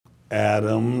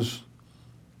Adams,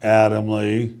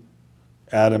 Adamley,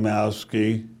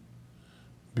 Adamowski,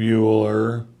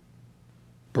 Bueller,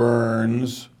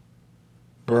 Burns,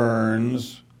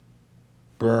 Burns,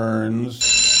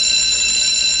 Burns.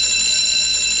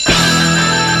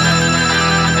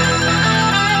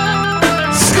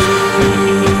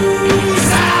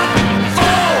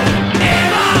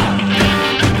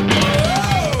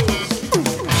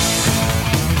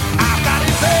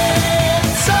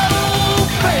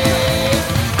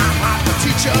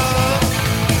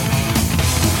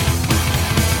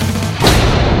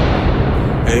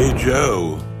 Hey,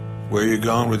 Joe, where you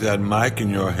going with that mic in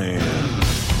your hand?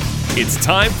 It's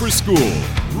time for school,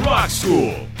 Rock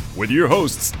School, with your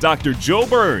hosts, Dr. Joe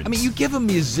Burns. I mean, you give a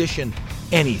musician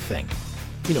anything.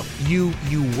 You know, you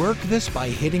work this by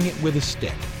hitting it with a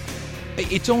stick.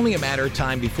 It's only a matter of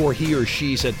time before he or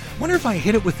she said, wonder if I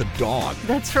hit it with a dog.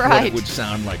 That's right. What it would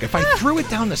sound like. If I threw it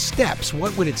down the steps,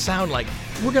 what would it sound like?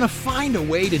 We're going to find a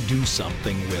way to do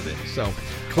something with it. So,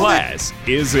 class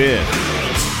is in.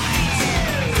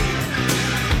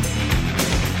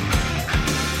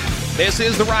 This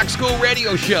is the Rock School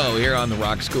Radio Show here on the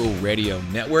Rock School Radio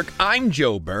Network. I'm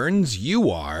Joe Burns. You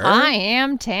are? I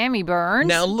am Tammy Burns.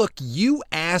 Now, look, you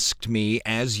asked me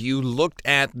as you looked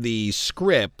at the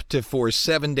script for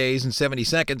 7 days and 70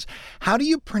 seconds, how do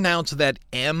you pronounce that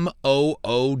M-O-O-G?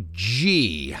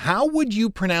 How would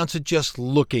you pronounce it just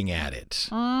looking at it?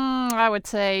 I would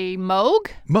say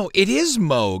Moog. It is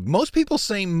Moog. Most people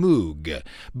say Moog,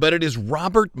 but it is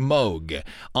Robert Moog.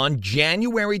 On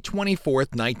January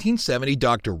 24th, 1970,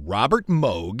 Dr. Robert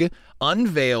Moog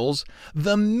unveils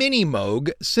the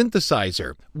MiniMoog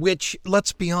synthesizer, which,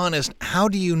 let's be honest, how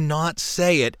do you not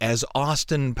say it as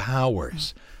Austin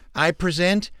Powers? I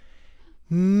present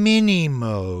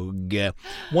MiniMoog,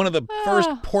 one of the first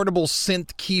portable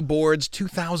synth keyboards,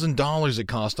 $2,000 it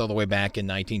cost all the way back in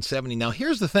 1970. Now,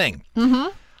 here's the thing.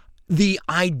 The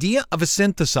idea of a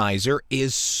synthesizer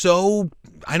is so,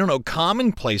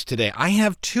 commonplace today. I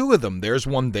have two of them. There's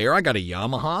one there. I got a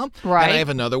Yamaha. Right. And I have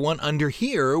another one under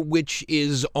here, which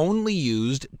is only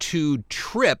used to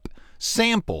trip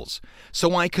samples.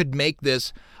 So I could make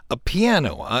this a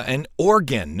piano, an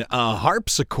organ, a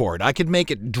harpsichord. I could make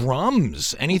it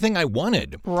drums, anything I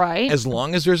wanted. Right. As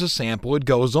long as there's a sample, it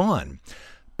goes on.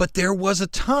 But there was a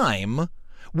time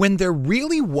when there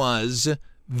really was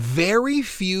very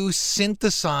few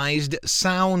synthesized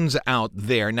sounds out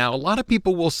there. Now, a lot of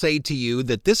people will say to you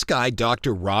that this guy,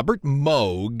 Dr. Robert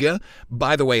Moog,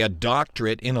 by the way, a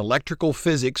doctorate in electrical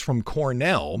physics from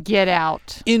Cornell, Get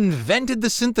out. invented the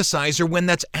synthesizer when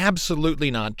that's absolutely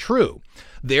not true.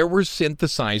 There were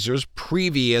synthesizers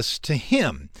previous to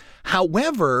him.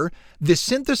 However, the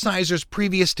synthesizers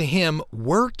previous to him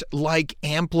worked like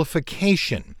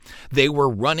amplification. They were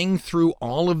running through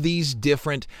all of these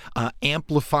different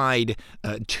amplified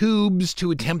tubes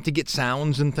to attempt to get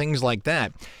sounds and things like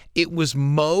that. It was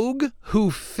Moog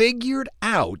who figured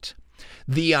out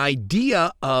the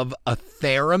idea of a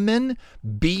theremin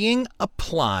being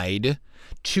applied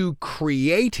to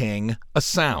creating a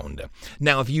sound.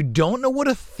 Now, if you don't know what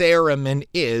a theremin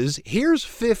is, here's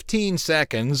 15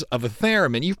 seconds of a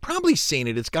theremin. You've probably seen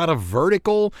it. It's got a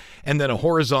vertical and then a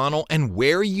horizontal, and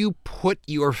where you put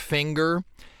your finger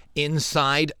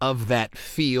inside of that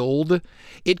field,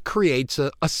 it creates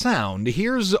a sound.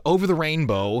 Here's Over the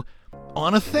Rainbow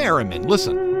on a theremin.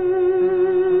 Listen.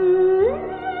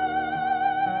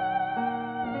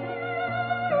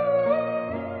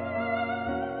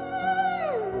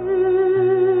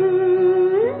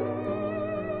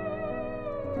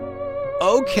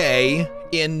 Okay,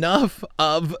 enough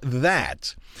of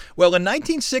that. Well, in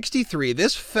 1963,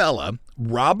 this fella,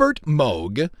 Robert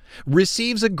Moog,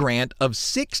 receives a grant of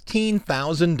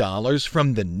 $16,000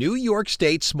 from the New York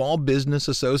State Small Business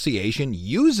Association,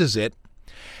 uses it,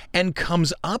 and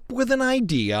comes up with an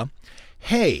idea.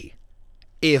 Hey,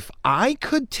 if I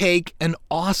could take an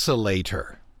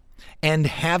oscillator and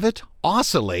have it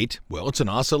oscillate, well, it's an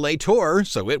oscillator,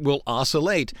 so it will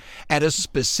oscillate at a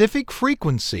specific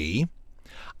frequency,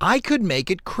 I could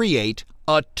make it create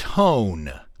a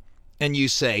tone. And you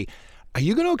say, are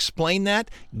you going to explain that?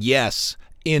 Yes,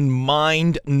 in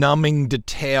mind-numbing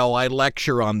detail. I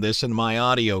lecture on this in my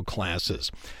audio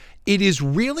classes. It is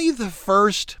really the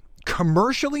first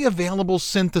commercially available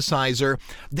synthesizer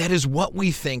that is what we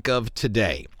think of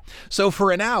today. So for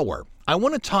an hour, I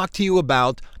want to talk to you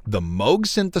about the Moog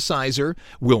synthesizer.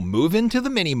 We'll move into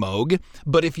the MiniMoog,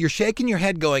 but if you're shaking your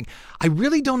head going, I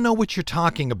really don't know what you're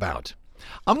talking about,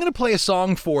 I'm going to play a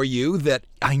song for you that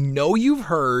I know you've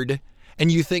heard,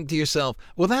 and you think to yourself,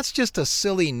 well, that's just a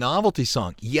silly novelty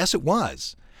song. Yes, it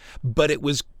was. But it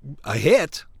was a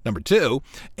hit number 2,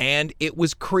 and it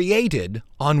was created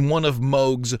on one of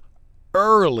Moog's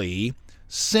early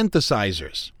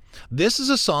synthesizers. This is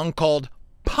a song called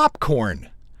Popcorn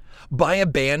by a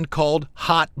band called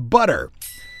Hot Butter.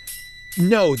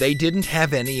 No, they didn't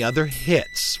have any other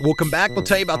hits. We'll come back, we'll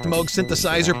tell you about the Moog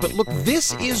synthesizer, but look,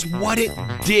 this is what it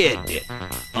did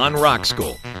on Rock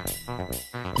School.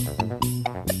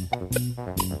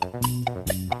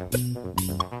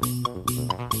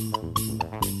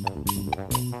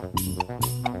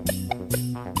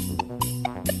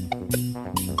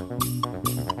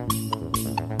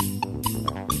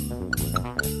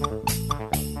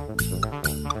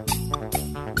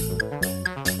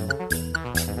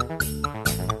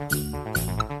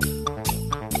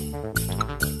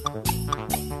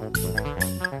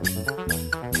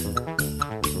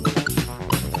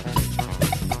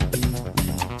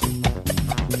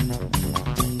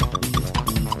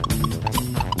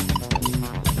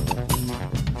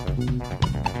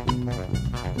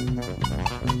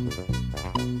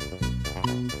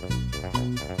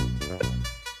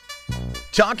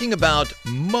 Talking about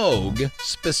Moog,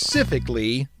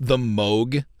 specifically the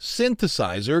Moog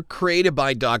synthesizer created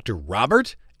by Dr.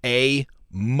 Robert A.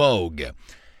 Moog.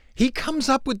 He comes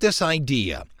up with this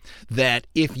idea that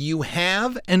if you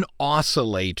have an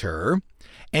oscillator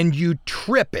and you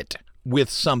trip it with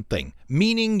something,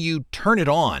 meaning you turn it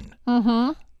on,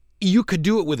 you could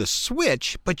do it with a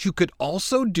switch, but you could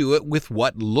also do it with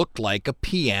what looked like a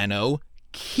piano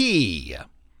key.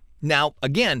 Now,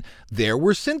 again, there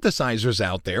were synthesizers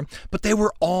out there, but they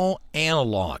were all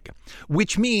analog,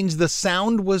 which means the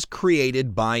sound was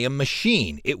created by a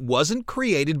machine. It wasn't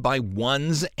created by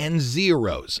ones and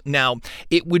zeros. Now,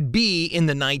 it would be in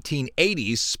the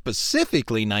 1980s,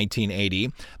 specifically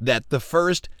 1980, that the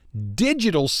first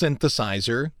digital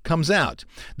synthesizer comes out.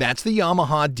 That's the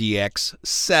Yamaha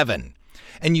DX7.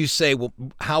 And you say, well,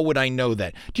 how would I know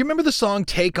that? Do you remember the song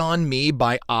Take On Me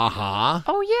by Aha?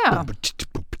 Oh, yeah.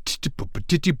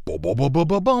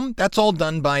 That's all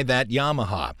done by that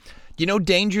Yamaha. You know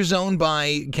Danger Zone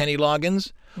by Kenny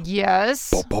Loggins?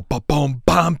 Yes.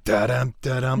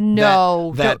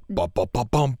 No.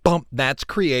 That's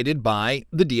created by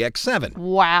the DX7.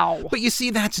 Wow. But you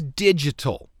see, that's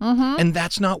digital. And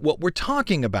that's not what we're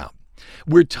talking about.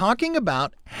 We're talking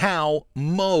about how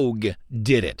Moog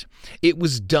did it. It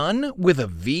was done with a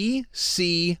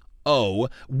VCO,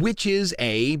 which is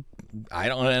I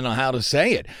don't know how to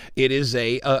say it. It is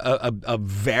a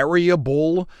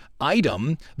variable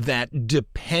item that,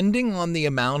 depending on the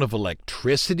amount of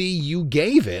electricity you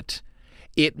gave it,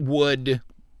 it would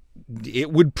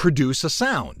produce a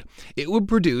sound. It would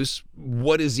produce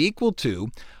what is equal to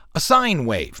a sine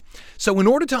wave. So in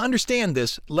order to understand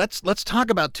this, let's talk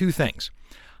about two things.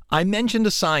 I mentioned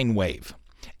a sine wave.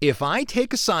 If I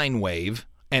take a sine wave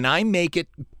and I make it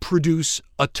produce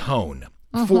a tone,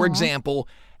 for example,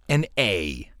 an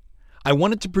A. I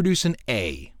want it to produce an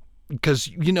A because,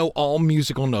 you know, all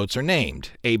musical notes are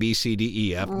named A, B, C, D,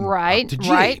 E, F, right, up to G.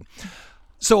 Right.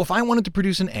 So if I wanted to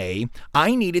produce an A,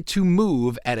 I needed to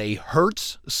move at a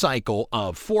Hertz cycle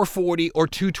of 440 or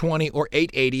 220 or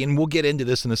 880, and we'll get into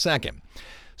this in a second.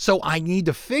 So I need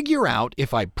to figure out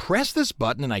if I press this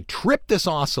button and I trip this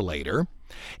oscillator,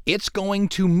 it's going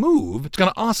to move, it's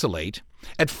going to oscillate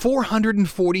at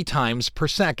 440 times per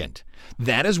second.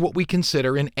 That is what we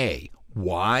consider an A.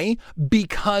 Why?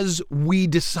 Because we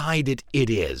decided it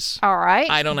is. All right.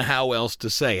 I don't know how else to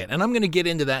say it. And I'm going to get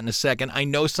into that in a second. I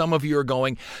know some of you are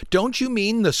going, don't you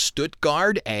mean the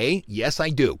Stuttgart A? Yes, I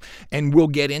do. And we'll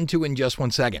get into in just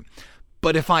one second.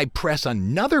 But if I press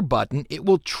another button, it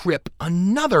will trip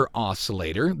another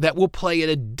oscillator that will play at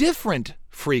a different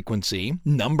frequency,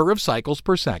 number of cycles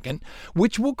per second,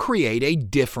 which will create a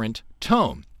different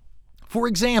tone. For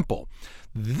example,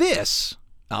 this,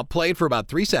 I'll play it for about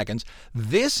 3 seconds.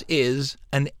 This is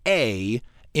an A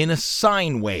in a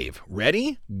sine wave.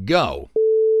 Ready? Go.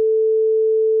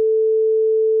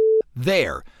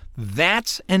 There.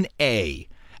 That's an A.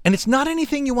 And it's not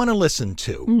anything you want to listen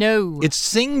to. No. It's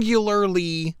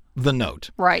singularly the note.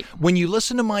 Right. When you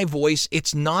listen to my voice,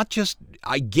 it's not just,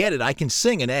 I get it, I can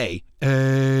sing an A.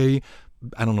 A.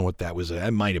 I don't know what that was.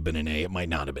 It might have been an A. It might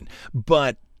not have been.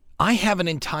 But I have an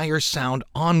entire sound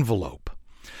envelope.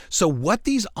 So what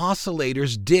these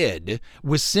oscillators did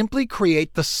was simply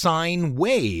create the sine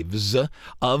waves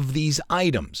of these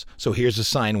items. So here's a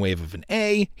sine wave of an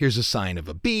A, here's a sine of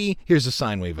a B, here's a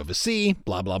sine wave of a C,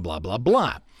 blah, blah, blah, blah,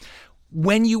 blah.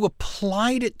 When you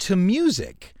applied it to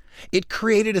music, it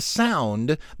created a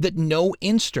sound that no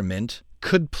instrument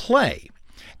could play.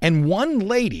 And one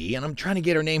lady, and I'm trying to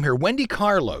get her name here, Wendy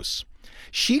Carlos,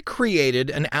 She created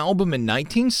an album in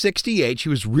 1968. She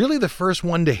was really the first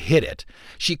one to hit it.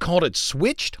 She called it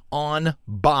Switched on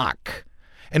Bach.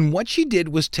 And what she did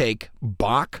was take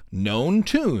Bach known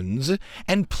tunes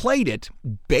and played it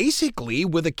basically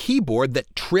with a keyboard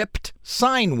that tripped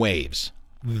sine waves.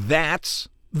 That's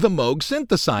the Moog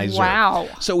synthesizer. Wow.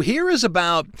 So here is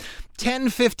about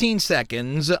 10-15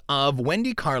 seconds of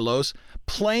Wendy Carlos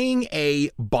playing a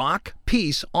Bach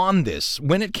piece on this.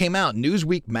 When it came out,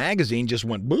 Newsweek magazine just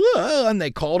went, "Blah," and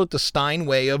they called it the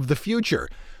Steinway of the future.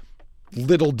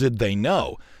 Little did they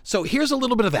know. So here's a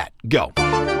little bit of that. Go.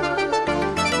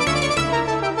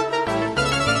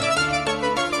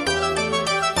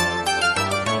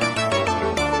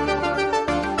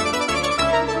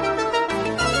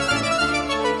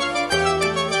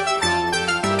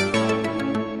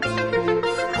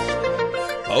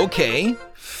 Okay,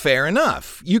 fair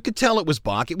enough. You could tell it was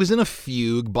Bach. It was in a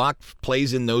fugue. Bach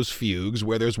plays in those fugues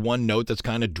where there's one note that's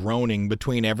kind of droning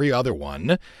between every other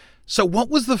one. So what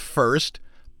was the first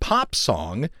pop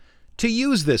song to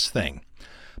use this thing?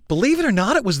 Believe it or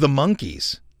not, it was the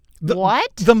Monkees.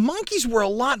 What? The Monkees were a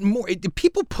lot more.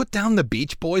 People put down the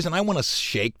Beach Boys, and I want to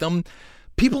shake them.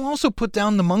 People also put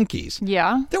down the Monkees.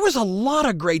 Yeah. There was a lot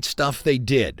of great stuff they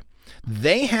did.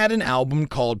 They had an album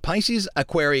called Pisces,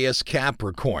 Aquarius,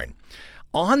 Capricorn.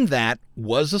 On that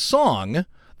was a song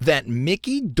that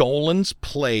Mickey Dolenz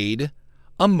played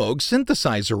a Moog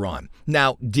synthesizer on.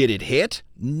 Now, did it hit?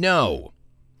 No.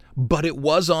 But it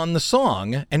was on the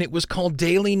song, and it was called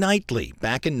Daily Nightly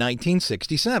back in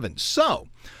 1967. So,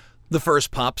 the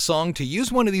first pop song to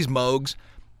use one of these Moogs.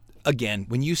 Again,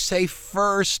 when you say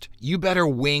first, you better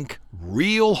wink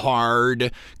real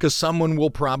hard because someone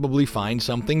will probably find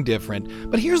something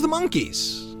different. But here's the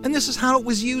Monkees, and this is how it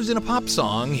was used in a pop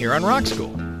song here on Rock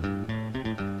School.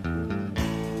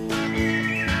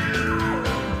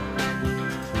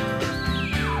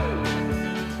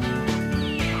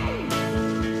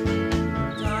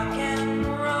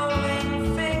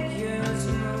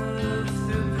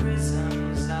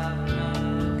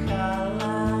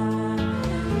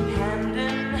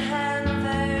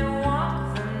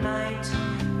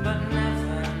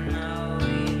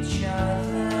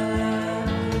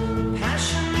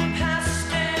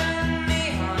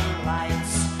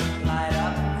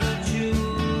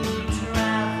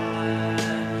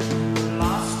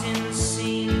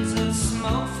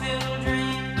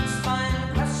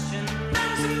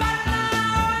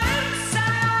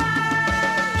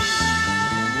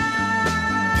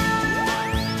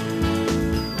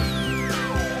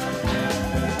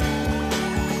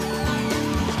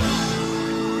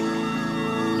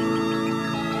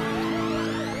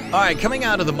 All right, coming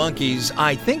out of the Monkees,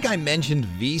 I think I mentioned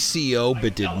VCO,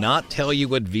 but did not tell you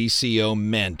what VCO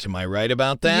meant. Am I right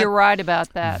about that? You're right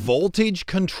about that.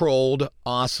 Voltage-controlled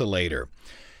oscillator.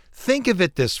 Think of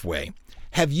it this way.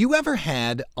 Have you ever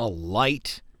had a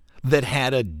light that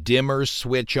had a dimmer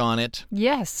switch on it?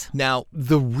 Yes. Now,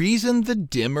 the reason the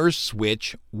dimmer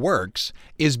switch works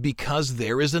is because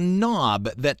there is a knob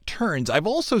that turns. I've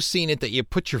also seen it that you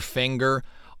put your finger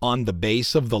on the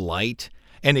base of the light,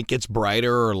 and it gets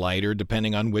brighter or lighter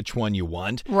depending on which one you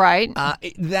want. Right.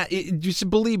 Just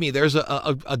believe me, there's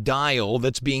a dial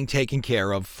that's being taken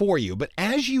care of for you. But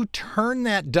as you turn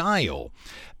that dial,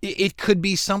 it could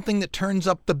be something that turns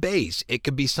up the bass. It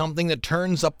could be something that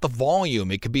turns up the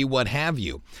volume. It could be what have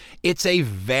you. It's a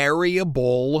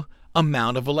variable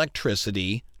amount of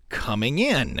electricity coming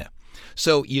in.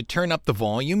 So you turn up the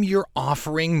volume, you're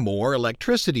offering more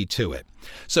electricity to it.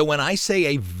 So when I say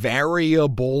a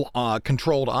variable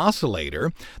controlled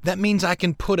oscillator, that means I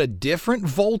can put a different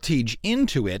voltage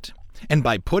into it. And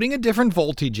by putting a different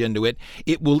voltage into it,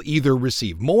 it will either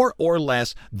receive more or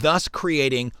less, thus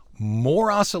creating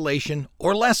more oscillation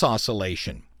or less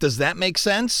oscillation. Does that make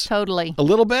sense? Totally. A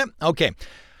little bit? Okay.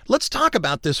 Let's talk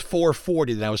about this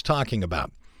 440 that I was talking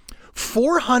about.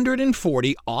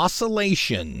 440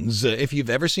 oscillations. If you've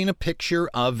ever seen a picture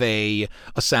of a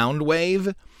sound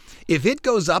wave, if it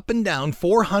goes up and down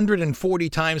 440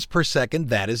 times per second,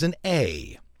 that is an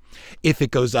A. If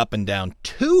it goes up and down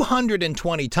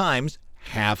 220 times,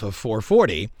 half of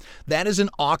 440, that is an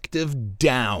octave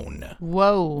down.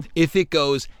 Whoa. If it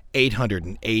goes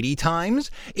 880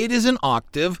 times, it is an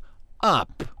octave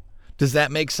up. Does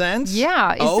that make sense?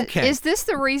 Yeah. Okay. Is this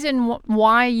the reason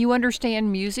why you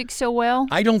understand music so well?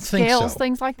 I don't think so. Scales,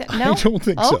 things like that? No? I don't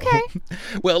think so. Okay.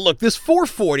 Well, look, this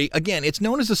 440, again, it's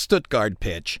known as a Stuttgart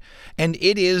pitch, and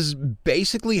it is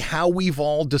basically how we've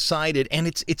all decided, and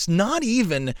it's not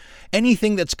even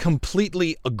anything that's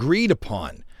completely agreed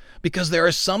upon. Because there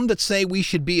are some that say we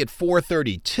should be at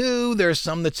 432. There are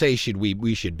some that say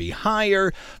we should be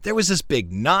higher. There was this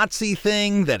big Nazi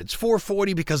thing that it's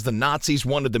 440 because the Nazis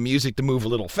wanted the music to move a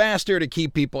little faster to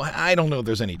keep people. I don't know if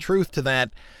there's any truth to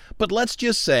that. But let's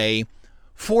just say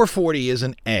 440 is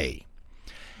an A.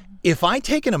 If I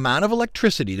take an amount of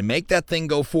electricity to make that thing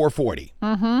go 440,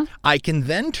 I can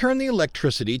then turn the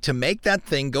electricity to make that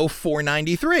thing go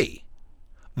 493.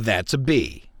 That's a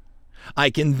B. I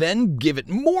can then give it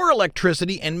more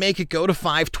electricity and make it go to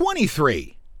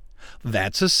 523.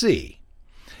 That's a C.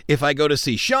 If I go to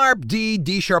C sharp, D,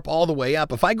 D sharp all the way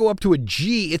up, if I go up to a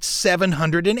G, it's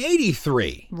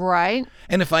 783. Right.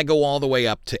 And if I go all the way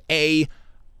up to A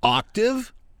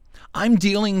octave, I'm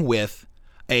dealing with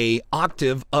a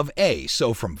octave of A.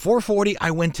 So from 440,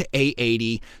 I went to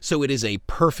A80, so it is a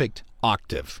perfect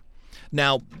octave.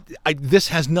 Now, this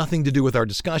has nothing to do with our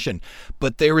discussion,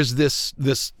 but there is this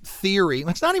theory.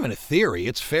 It's not even a theory.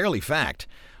 It's fairly fact.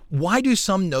 Why do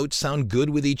some notes sound good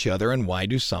with each other and why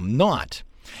do some not?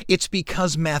 It's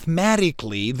because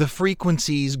mathematically the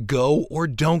frequencies go or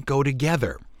don't go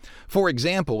together. For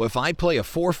example, if I play a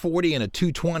 440 and a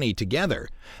 220 together,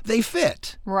 they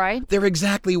fit. Right. They're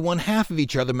exactly one half of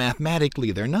each other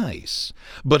mathematically. They're nice.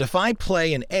 But if I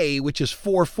play an A, which is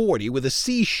 440, with a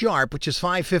C sharp, which is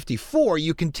 554,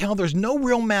 you can tell there's no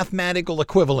real mathematical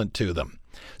equivalent to them.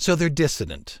 So they're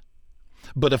dissonant.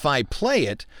 But if I play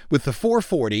it with the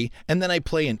 440 and then I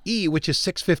play an E, which is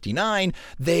 659,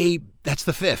 that's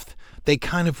the fifth. They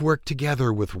kind of work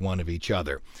together with one of each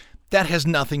other. That has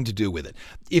nothing to do with it.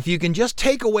 If you can just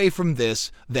take away from this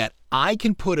that I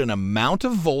can put an amount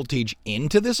of voltage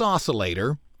into this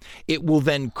oscillator, it will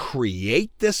then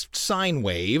create this sine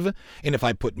wave, and if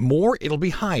I put more, it'll be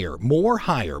higher, more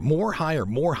higher, more higher,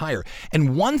 more higher.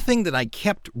 And one thing that I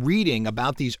kept reading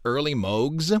about these early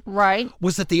Moogs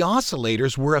was that the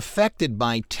oscillators were affected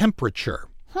by temperature.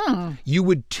 You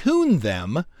would tune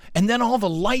them, and then all the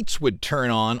lights would turn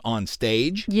on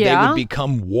stage. Yeah. They would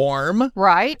become warm.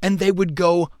 Right. And they would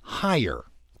go higher.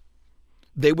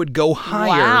 They would go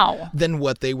higher than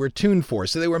what they were tuned for.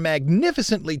 So they were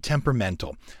magnificently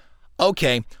temperamental.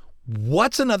 Okay,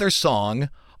 what's another song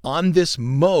on this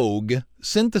Moog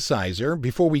synthesizer,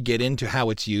 before we get into how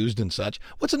it's used and such?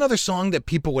 What's another song that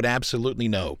people would absolutely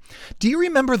know? Do you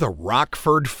remember the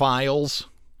Rockford Files?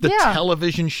 The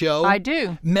television show? I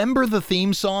do. Remember the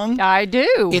theme song? I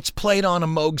do. It's played on a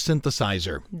Moog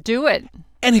synthesizer. Do it.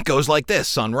 And it goes like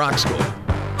this on Rock School.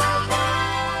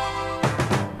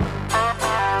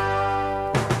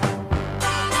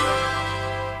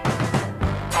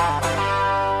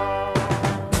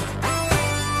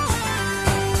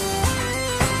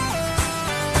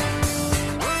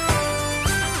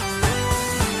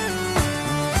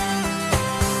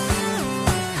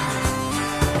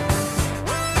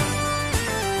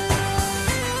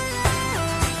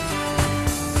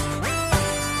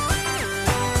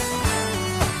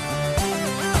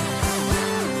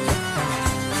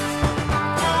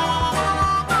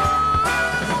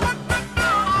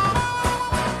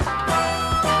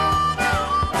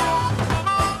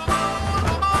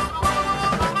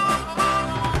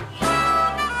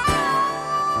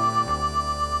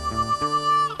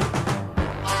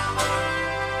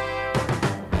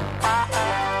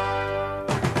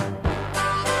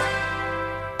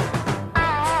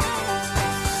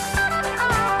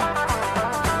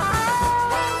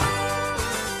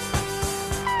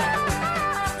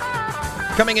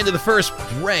 Coming into the first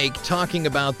break, talking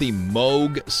about the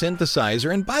Moog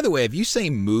synthesizer. And by the way, if you say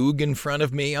Moog in front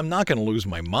of me, I'm not going to lose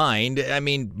my mind. I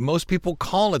mean, most people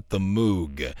call it the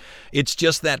Moog. It's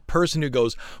just that person who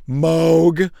goes,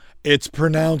 Moog, it's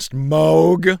pronounced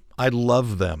Moog. I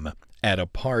love them at a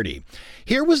party.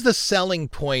 Here was the selling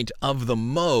point of the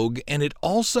Moog, and it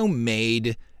also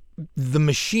made the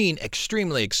machine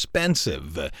extremely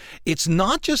expensive. It's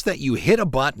not just that you hit a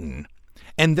button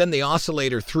and then the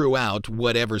oscillator threw out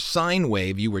whatever sine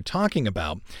wave you were talking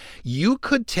about. You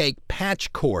could take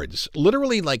patch cords,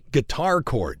 literally like guitar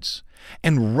chords,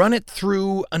 and run it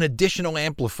through an additional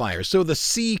amplifier so the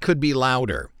C could be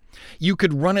louder. You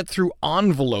could run it through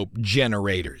envelope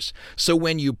generators. So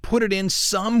when you put it in,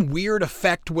 some weird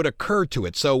effect would occur to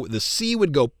it. So the C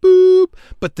would go boop,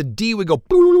 but the D would go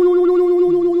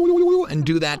boop and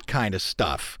do that kind of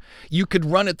stuff. You could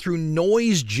run it through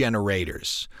noise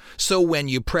generators. So when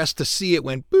you pressed the C, it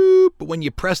went boop, but when you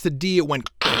pressed the D, it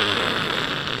went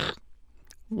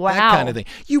wow. That kind of thing.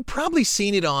 You've probably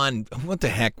seen it on, what the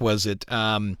heck was it?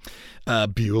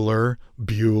 Bueller.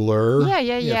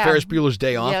 Yeah. Ferris Bueller's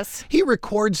Day Off. Yes. He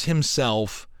records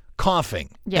himself coughing.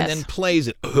 Yes. And then plays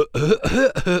it.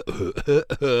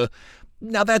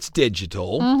 Now that's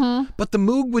digital, but the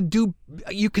Moog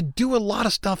you could do a lot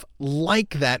of stuff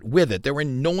like that with it. There were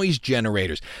noise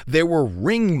generators, there were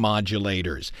ring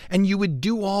modulators, and you would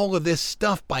do all of this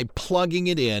stuff by plugging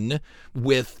it in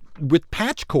with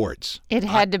patch cords. It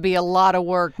had to be a lot of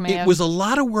work, man. It was a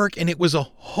lot of work, and it was a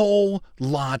whole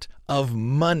lot of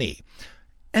money.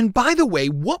 And by the way,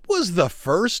 what was the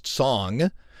first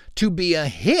song to be a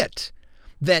hit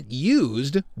that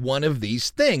used one of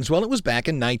these things? Well, it was back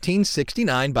in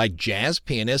 1969 by jazz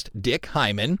pianist Dick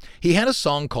Hyman. He had a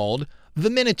song called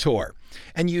The Minotaur.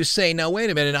 And you say, now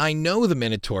wait a minute, I know The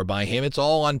Minotaur by him. It's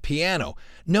all on piano.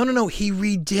 No, he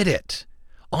redid it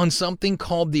on something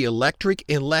called the Electric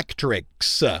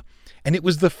Electrics. And it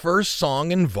was the first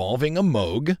song involving a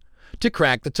Moog to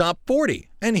crack the top 40.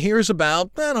 And here's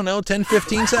about, 10,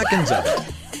 15 seconds of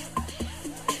it.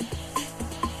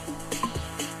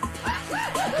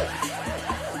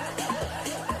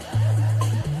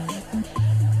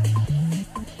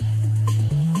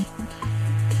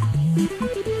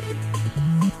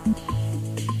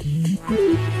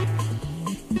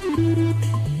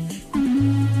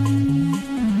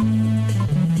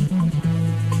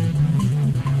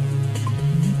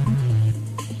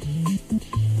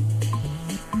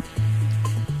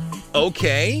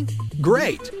 Okay,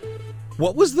 great.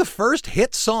 What was the first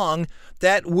hit song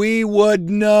that we would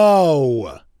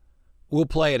know? We'll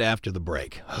play it after the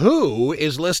break. Who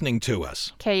is listening to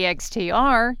us?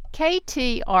 KXTR,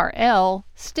 KTRL,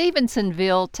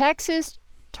 Stevensonville, Texas,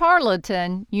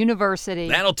 Tarleton University.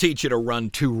 That'll teach you to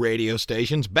run 2 radio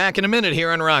stations. Back in a minute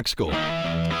here on Rock School.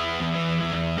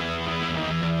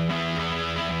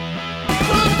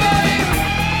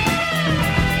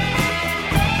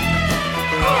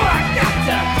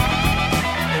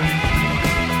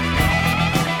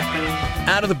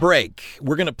 Out of the break,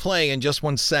 we're going to play in just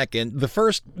 1 second the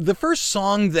first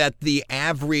song that the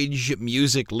average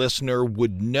music listener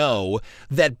would know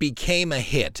that became a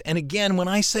hit. And again, when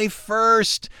I say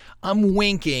first, I'm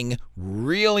winking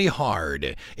really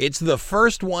hard. It's the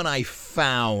first one I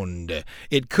found.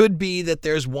 It could be that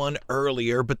there's one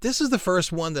earlier, but this is the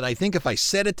first one that I think if I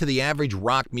said it to the average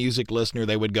rock music listener,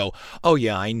 they would go, oh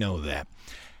yeah, I know that.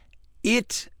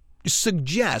 It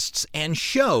suggests and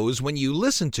shows when you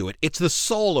listen to it, it's the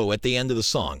solo at the end of the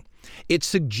song. It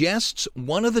suggests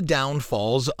one of the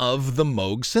downfalls of the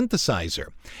Moog synthesizer.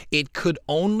 It could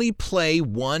only play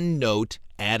one note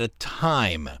at a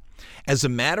time. As a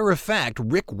matter of fact,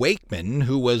 Rick Wakeman,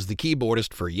 who was the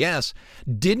keyboardist for Yes,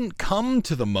 didn't come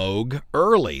to the Moog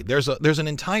early. There's an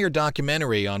entire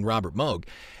documentary on Robert Moog,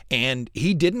 and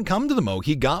he didn't come to the Moog.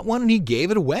 He got one and he gave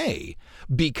it away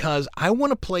because I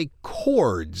want to play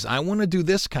chords. I want to do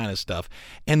this kind of stuff.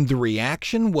 And the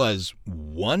reaction was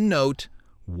one note,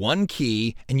 one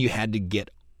key, and you had to get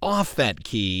off that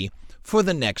key for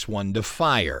the next one to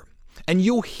fire. And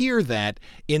you'll hear that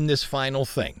in this final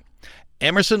thing.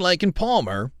 Emerson, Lake and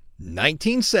Palmer,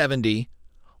 1970,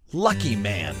 Lucky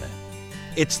Man.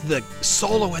 It's the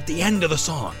solo at the end of the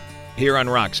song here on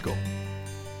Rock School.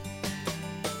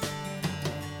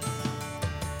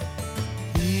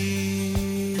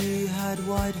 He had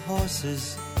white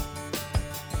horses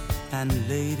and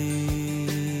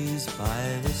ladies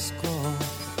by the score,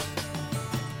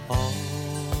 all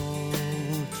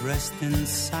dressed in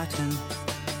satin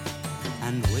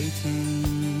and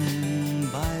waiting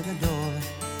by the door.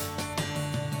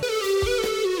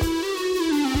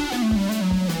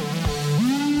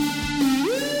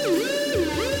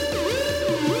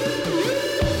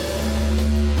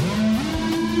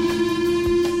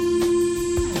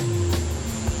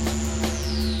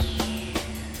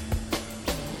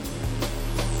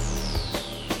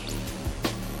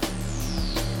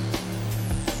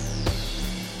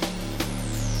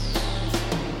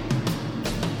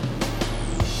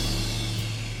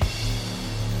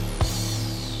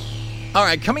 All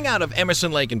right, coming out of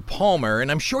Emerson, Lake and Palmer, and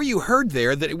I'm sure you heard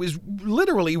there that it was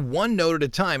literally one note at a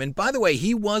time. And by the way,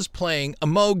 he was playing a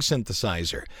Moog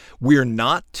synthesizer. We're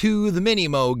not to the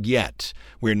MiniMoog yet.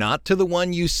 We're not to the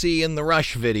one you see in the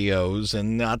Rush videos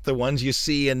and not the ones you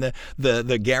see in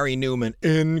the Gary Newman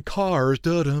in cars.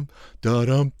 Da-dum,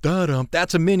 da-dum, da-dum.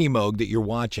 That's a MiniMoog that you're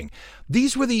watching.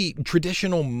 These were the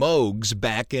traditional Moogs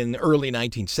back in early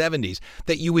 1970s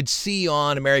that you would see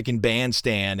on American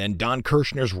Bandstand and Don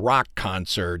Kirshner's rock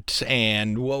concert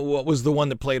and what was the one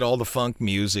that played all the funk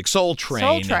music? Soul Train.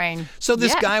 Soul Train. So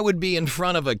this guy would be in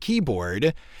front of a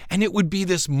keyboard and it would be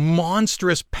this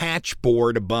monstrous patch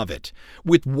board above it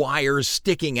with wires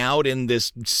sticking out in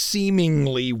this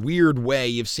seemingly weird way.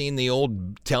 You've seen the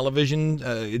old television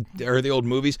or the old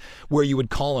movies where you would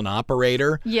call an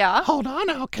operator. Yeah. Hold on,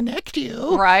 I'll connect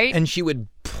you. Right. And she would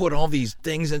put all these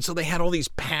things in. So they had all these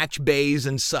patch bays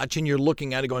and such, and you're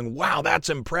looking at it going, wow, that's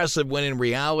impressive, when in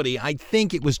reality, I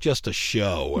think it was just a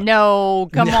show. No,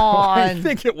 come on. I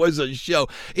think it was a show.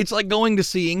 It's like going to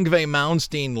see Yngwie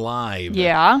Malmsteen live.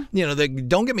 Yeah.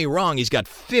 Don't get me wrong, he's got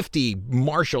 50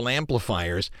 Marshall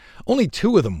amplifiers. Only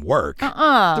 2 of them work.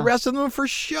 The rest of them are for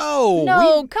show.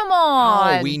 No, come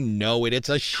on. Oh, we know it. It's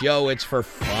a show. It's for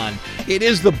fun. It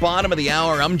is the bottom of the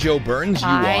hour. I'm Joe Burns. You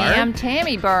are? I am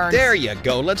Tammy Burns. There you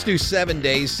go. Let's do 7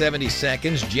 days, 70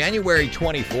 seconds, January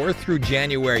 24th through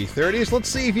January 30th. Let's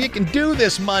see if you can do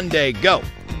this Monday. Go.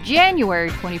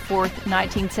 January 24th,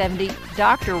 1970,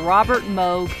 Dr. Robert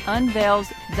Moog unveils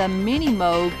the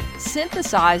MiniMoog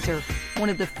synthesizer, one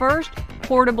of the first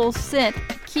portable synth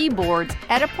keyboards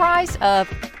at a price of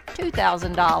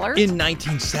 $2,000. In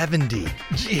 1970.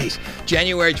 Jeez.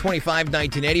 January 25,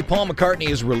 1980, Paul McCartney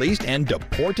is released and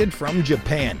deported from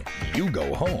Japan. You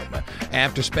go home.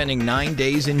 After spending 9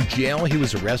 days in jail, he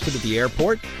was arrested at the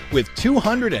airport with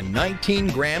 219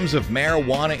 grams of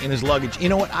marijuana in his luggage. You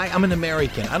know what? I'm an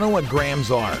American. I don't know what grams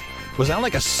are. Was that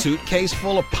like a suitcase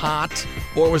full of pot,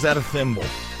 or was that a thimble?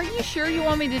 Are you sure you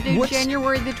want me to do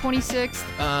January the 26th?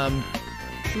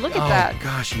 Look at that. Oh,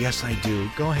 gosh, yes, I do.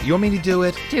 Go ahead. You want me to do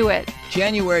it? Do it.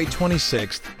 January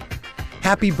 26th.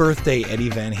 Happy birthday, Eddie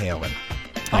Van Halen.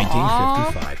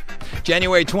 1955.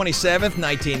 January 27th,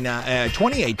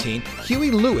 2018,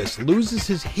 Huey Lewis loses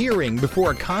his hearing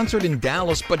before a concert in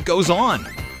Dallas, but goes on.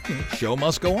 Show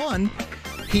must go on.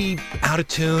 He, out of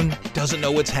tune, doesn't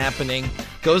know what's happening,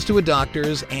 goes to a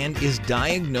doctor's and is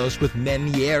diagnosed with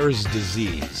Meniere's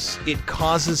disease. It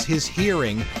causes his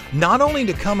hearing not only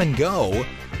to come and go,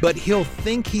 but he'll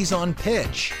think he's on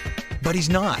pitch. But he's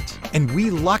not. And we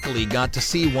luckily got to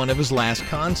see one of his last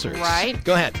concerts. Right.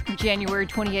 Go ahead. January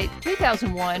 28,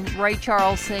 2001, Ray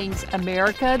Charles sings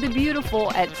America the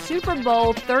Beautiful at Super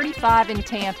Bowl 35 in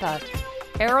Tampa.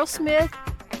 Aerosmith,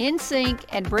 NSYNC,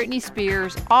 and Britney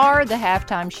Spears are the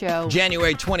halftime show.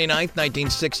 January 29th,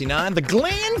 1969, the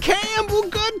Glenn Campbell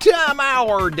Good Time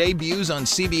Hour debuts on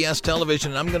CBS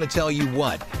television. And I'm going to tell you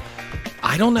what,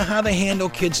 I don't know how they handle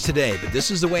kids today, but this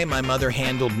is the way my mother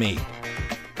handled me.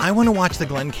 I want to watch the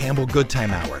Glenn Campbell Good Time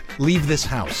Hour. Leave this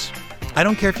house. I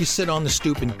don't care if you sit on the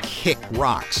stoop and kick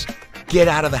rocks. Get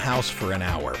out of the house for an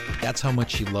hour. That's how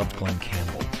much she loved Glenn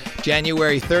Campbell.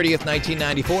 January 30th,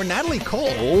 1994, Natalie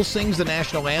Cole sings the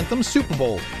national anthem, Super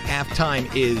Bowl. Halftime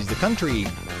is the country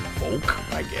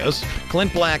folk, I guess.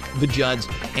 Clint Black, The Judds,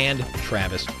 and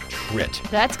Travis Tritt.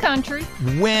 That's country.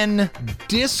 When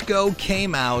disco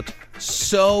came out,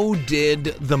 so did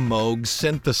the Moog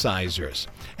synthesizers.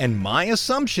 And my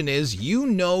assumption is you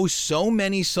know so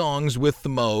many songs with the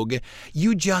Moog,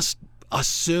 you just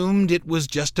assumed it was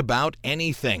just about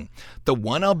anything. The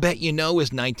one I'll bet you know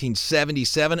is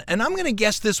 1977, and I'm going to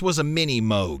guess this was a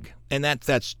MiniMoog. And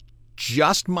that's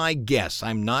just my guess.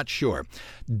 I'm not sure.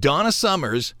 Donna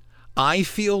Summers, I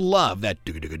Feel Love, that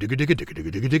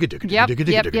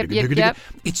Yep.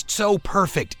 It's so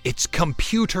perfect. It's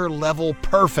computer level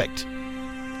perfect.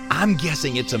 I'm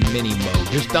guessing it's a MiniMoog.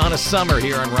 Here's Donna Summer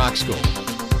here on Rock School.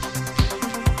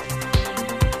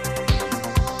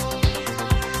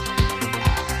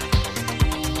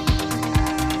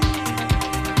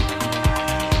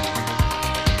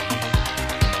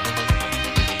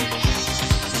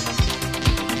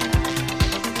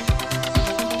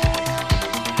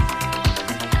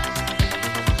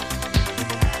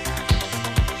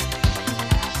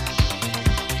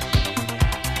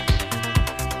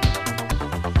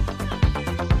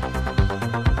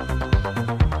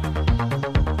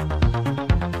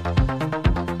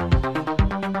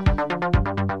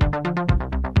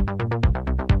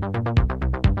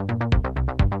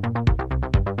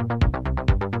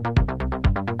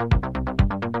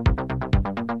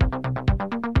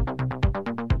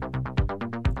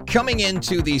 Coming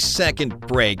into the second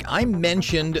break, I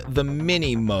mentioned the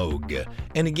MiniMoog.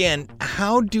 And again,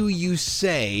 how do you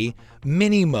say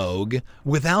MiniMoog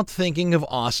without thinking of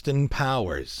Austin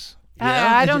Powers? You know?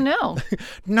 I don't know.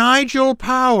 Nigel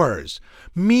Powers,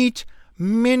 meet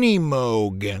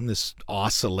MiniMoog. And this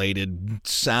oscillated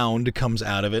sound comes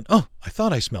out of it. Oh, I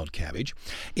thought I smelled cabbage.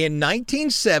 In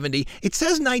 1970, it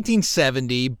says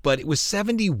 1970, but it was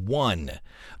 71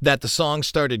 that the song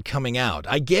started coming out.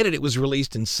 I get it was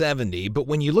released in 70, but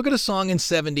when you look at a song in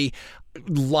 70,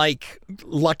 like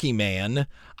Lucky Man,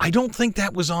 I don't think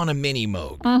that was on a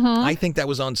MiniMoog. I think that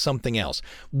was on something else.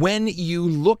 When you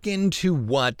look into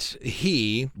what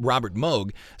Robert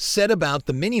Moog, said about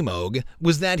the MiniMoog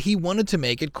was that he wanted to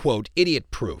make it, quote,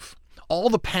 idiot-proof. All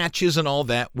the patches and all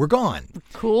that were gone.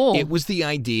 Cool. It was the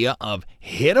idea of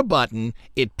hit a button,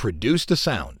 it produced a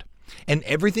sound. and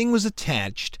everything was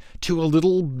attached to a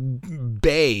little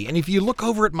bay. And if you look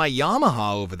over at my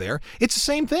Yamaha over there, it's the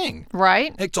same thing.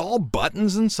 Right. It's all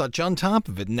buttons and such on top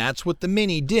of it, and that's what the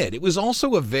Mini did. It was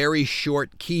also a very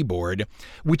short keyboard,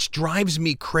 which drives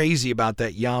me crazy about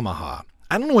that Yamaha.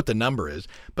 I don't know what the number is,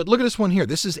 but look at this one here.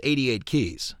 This is 88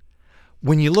 keys.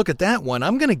 When you look at that one,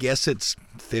 I'm going to guess it's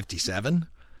 57,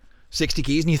 60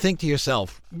 keys, and you think to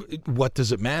yourself, what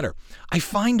does it matter? I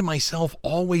find myself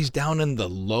always down in the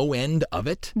low end of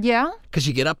it. Yeah. Because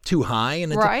you get up too high,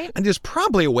 and Right. and there's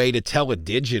probably a way to tell it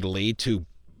digitally to,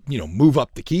 move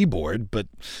up the keyboard, but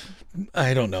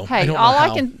I don't know. Hey, all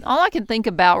I can think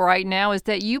about right now is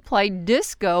that you played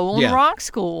disco on rock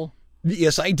school.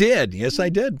 Yes, I did. Yes, I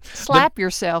did. Slap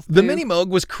yourself, The boo. MiniMoog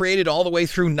was created all the way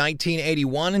through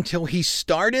 1981 until he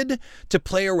started to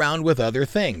play around with other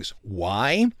things.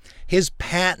 Why? His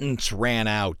patents ran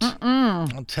out.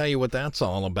 I'll tell you what that's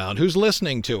all about. Who's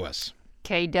listening to us?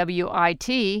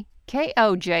 KWIT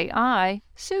KOJI,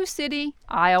 Sioux City,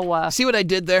 Iowa. See what I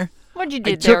did there? What'd you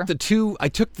do I there?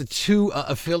 took the two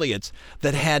affiliates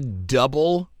that had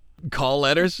double call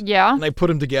letters. Yeah. And I put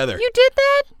them together. You did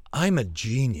that? I'm a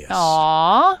genius.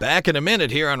 Aw. Back in a minute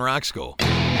here on Rock School.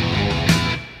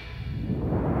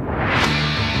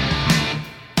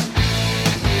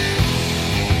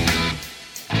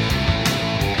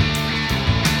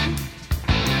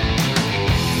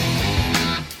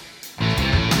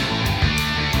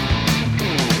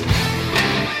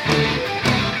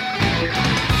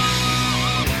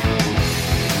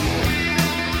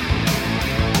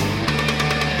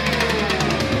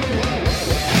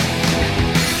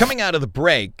 Coming out of the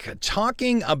break,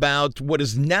 talking about what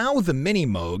is now the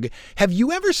MiniMoog, have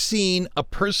you ever seen a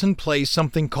person play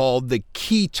something called the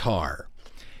keytar?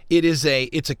 It's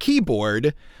a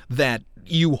keyboard that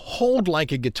you hold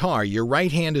like a guitar. Your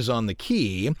right hand is on the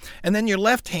key, and then your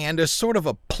left hand is sort of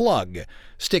a plug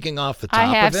sticking off the top of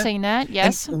it. I have seen that,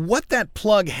 yes. And what that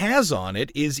plug has on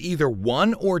it is either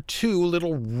one or two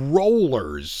little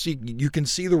rollers. You can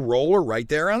see the roller right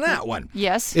there on that one.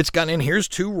 Yes. It's got here's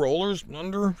two rollers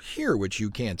under here, which you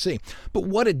can't see. But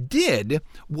what it did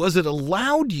was it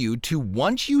allowed you to,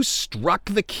 once you struck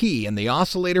the key and the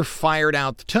oscillator fired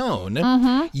out the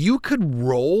tone, you could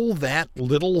roll that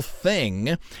little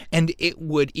thing and it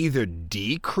would either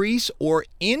decrease or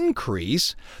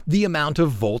increase the amount of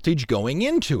voltage going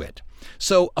into it.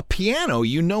 So a piano,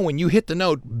 when you hit the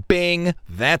note, bing,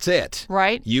 that's it.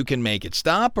 Right. You can make it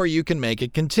stop or you can make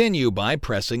it continue by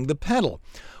pressing the pedal.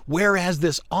 Whereas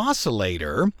this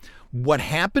oscillator, what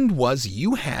happened was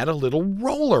you had a little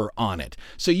roller on it.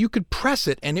 So you could press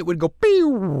it and it would go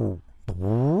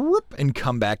and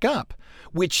come back up,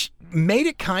 which made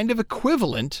it kind of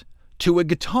equivalent to a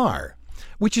guitar.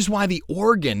 Which is why the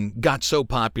organ got so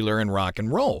popular in rock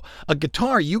and roll. A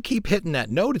guitar, you keep hitting that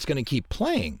note, it's going to keep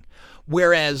playing.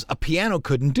 Whereas a piano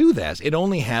couldn't do that. It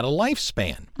only had a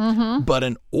lifespan. But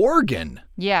an organ,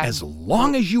 as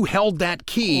long as you held that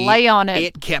key, lay on it.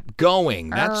 It kept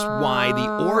going. That's why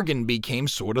the organ became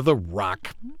sort of the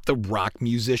rock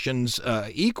musician's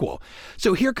equal.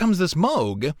 So here comes this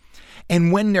Moog,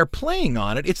 and when they're playing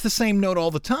on it, it's the same note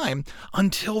all the time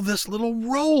until this little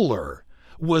roller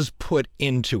was put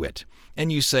into it.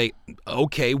 And you say,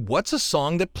 okay, what's a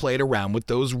song that played around with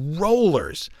those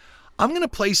rollers? I'm going to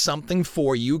play something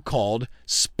for you called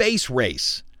Space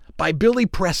Race by Billy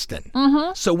Preston.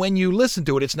 So when you listen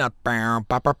to it, it's not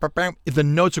the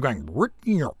notes are going,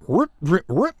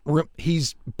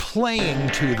 he's playing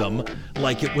to them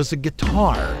like it was a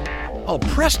guitar. Oh,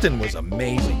 Preston was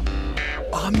amazing.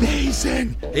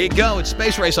 Amazing. Here you go. It's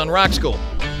Space Race on Rock School.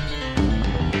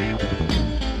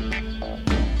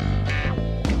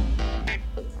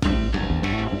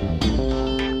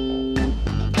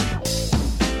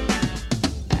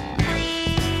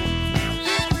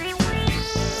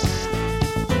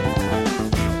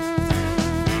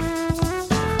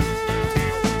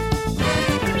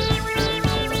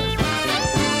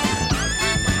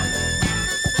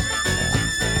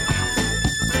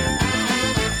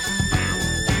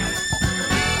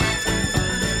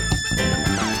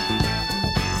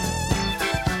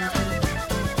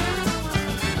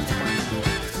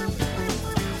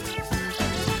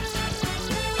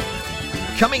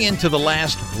 Coming into the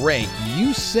last break,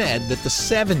 you said that the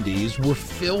 70s were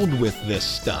filled with this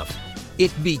stuff.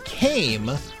 It became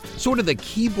sort of the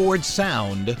keyboard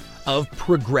sound of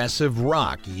progressive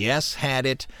rock. Yes, had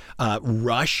it.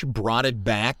 Rush brought it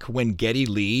back when Geddy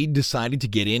Lee decided to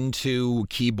get into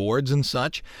keyboards and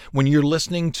such. When you're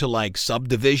listening to like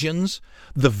Subdivisions,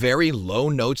 the very low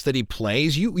notes that he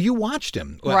plays, you watched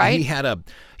him. Right.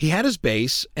 He had his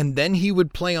bass, and then he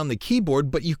would play on the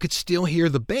keyboard, but you could still hear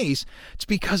the bass. It's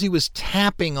because he was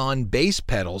tapping on bass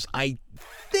pedals. I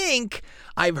think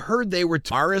I've heard they were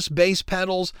Taurus bass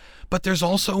pedals, but there's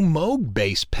also Moog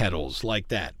bass pedals like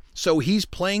that. So he's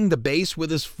playing the bass with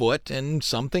his foot and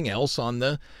something else on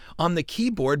the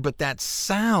keyboard, but that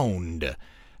sound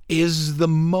is the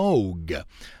Moog.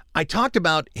 I talked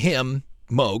about him,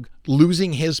 Moog,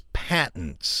 losing his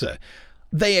patents.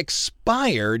 They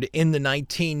expired in the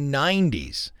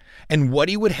 1990s. And what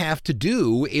he would have to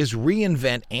do is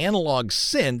reinvent analog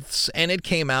synths, and it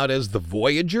came out as the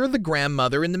Voyager, the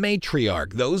Grandmother, and the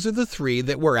Matriarch. Those are the three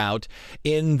that were out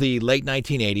in the late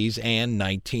 1980s and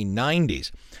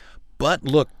 1990s. But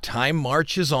look, time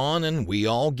marches on and we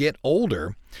all get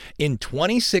older. In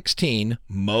 2016,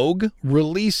 Moog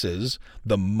releases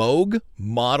the Moog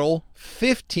Model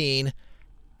 15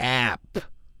 app.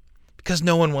 Because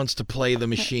no one wants to play the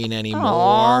machine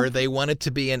anymore. They want it to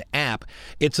be an app.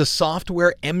 It's a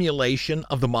software emulation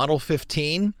of the Model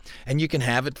 15, and you can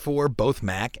have it for both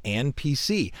Mac and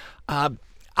PC.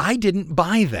 I didn't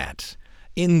buy that.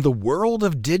 In the world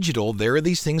of digital, there are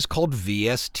these things called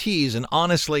VSTs, and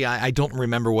honestly, I don't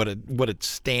remember what it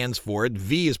stands for.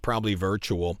 V is probably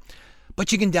virtual.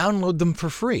 But you can download them for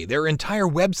free. There are entire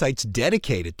websites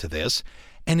dedicated to this,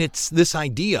 and it's this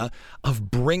idea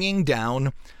of bringing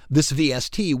down this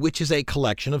VST, which is a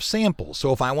collection of samples.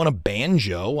 So if I want a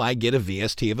banjo, I get a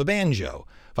VST of a banjo.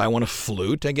 If I want a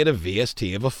flute, I get a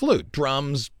VST of a flute.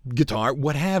 Drums, guitar,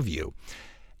 what have you.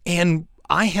 And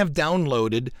I have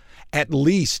downloaded at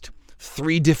least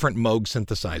 3 different Moog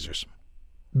synthesizers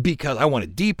because I want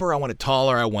it deeper, I want it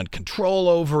taller, I want control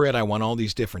over it, I want all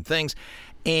these different things.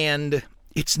 And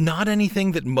it's not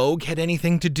anything that Moog had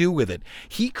anything to do with it.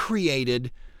 He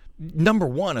created, number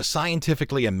one, a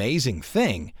scientifically amazing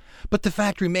thing, but the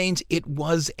fact remains it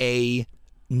was a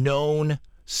known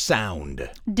sound.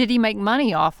 Did he make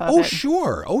money off of it?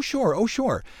 Oh,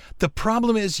 sure. The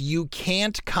problem is you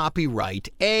can't copyright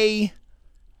a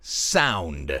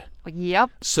sound. Yep.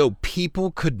 So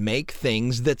people could make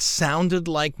things that sounded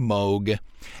like Moog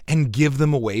and give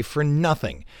them away for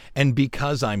nothing. And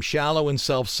because I'm shallow and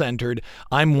self-centered,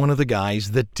 I'm one of the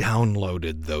guys that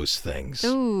downloaded those things.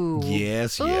 Ooh.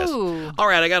 Yes. Ooh. All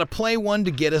right, I got to play one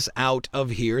to get us out of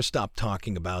here. Stop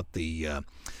talking about the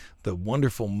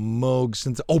wonderful Moog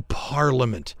synth. Oh,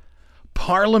 Parliament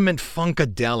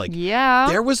Funkadelic. Yeah.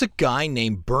 There was a guy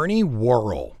named Bernie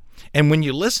Worrell. And when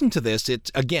you listen to this,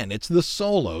 it's the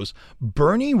solos.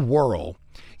 Bernie Worrell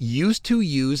used to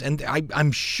use, and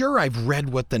I'm sure I've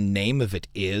read what the name of it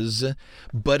is,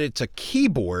 but it's a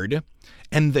keyboard,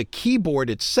 and the keyboard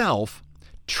itself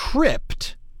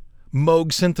tripped Moog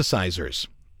synthesizers.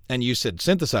 And you said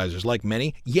synthesizers like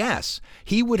many? Yes.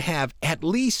 He would have at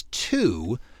least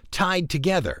 2 tied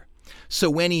together. So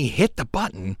when he hit the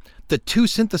button, the 2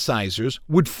 synthesizers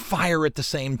would fire at the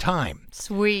same time.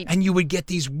 Sweet. And you would get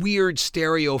these weird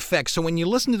stereo effects. So when you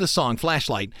listen to the song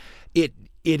Flashlight, it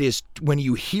is, when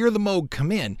you hear the Moog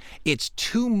come in, it's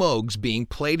 2 Moogs being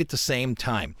played at the same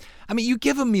time. I mean, you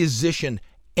give a musician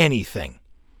anything.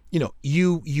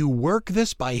 You work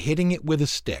this by hitting it with a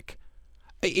stick.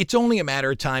 It's only a matter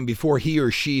of time before he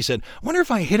or she said, I wonder if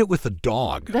I hit it with a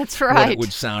dog. That's right. What it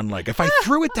would sound like. If I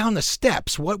threw it down the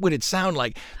steps, what would it sound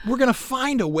like? We're going to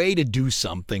find a way to do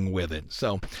something with it.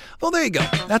 So, well, there you go.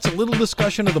 That's a little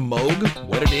discussion of the Moog,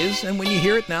 what it is, and when you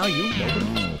hear it now, you know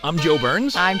it. I'm Joe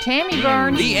Burns. I'm Tammy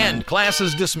Burns. The end. Class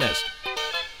is dismissed.